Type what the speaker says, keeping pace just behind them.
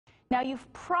Now,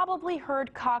 you've probably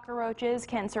heard cockroaches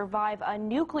can survive a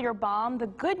nuclear bomb. The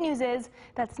good news is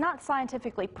that's not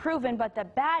scientifically proven, but the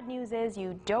bad news is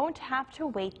you don't have to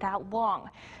wait that long.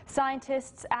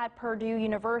 Scientists at Purdue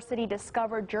University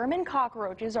discovered German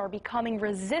cockroaches are becoming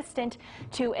resistant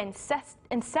to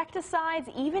insecticides.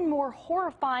 Even more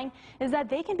horrifying is that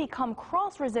they can become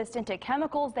cross-resistant to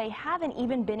chemicals they haven't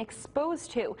even been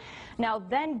exposed to. Now,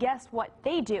 then guess what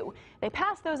they do? They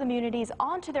pass those immunities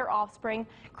on to their offspring,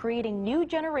 creating new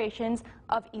generations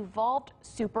of evolved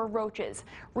super roaches.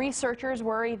 Researchers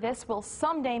worry this will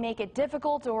someday make it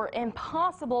difficult or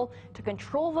impossible to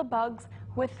control the bugs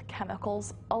with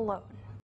chemicals alone.